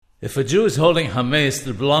If a Jew is holding Hamess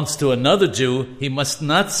that belongs to another Jew, he must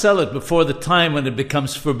not sell it before the time when it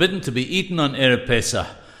becomes forbidden to be eaten on Erev Pesach.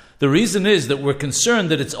 The reason is that we're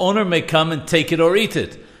concerned that its owner may come and take it or eat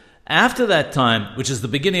it. After that time, which is the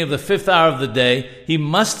beginning of the 5th hour of the day, he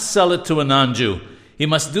must sell it to a non-Jew. He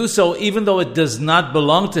must do so even though it does not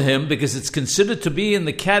belong to him, because it's considered to be in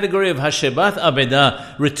the category of Hashebat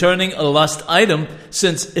Abedah, returning a lost item,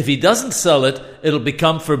 since if he doesn't sell it, it'll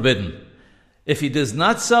become forbidden. If he does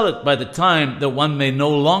not sell it by the time that one may no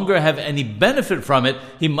longer have any benefit from it,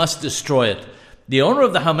 he must destroy it. The owner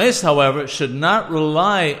of the Hamess, however, should not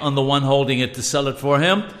rely on the one holding it to sell it for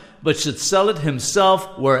him, but should sell it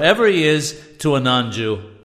himself wherever he is to a non-Jew.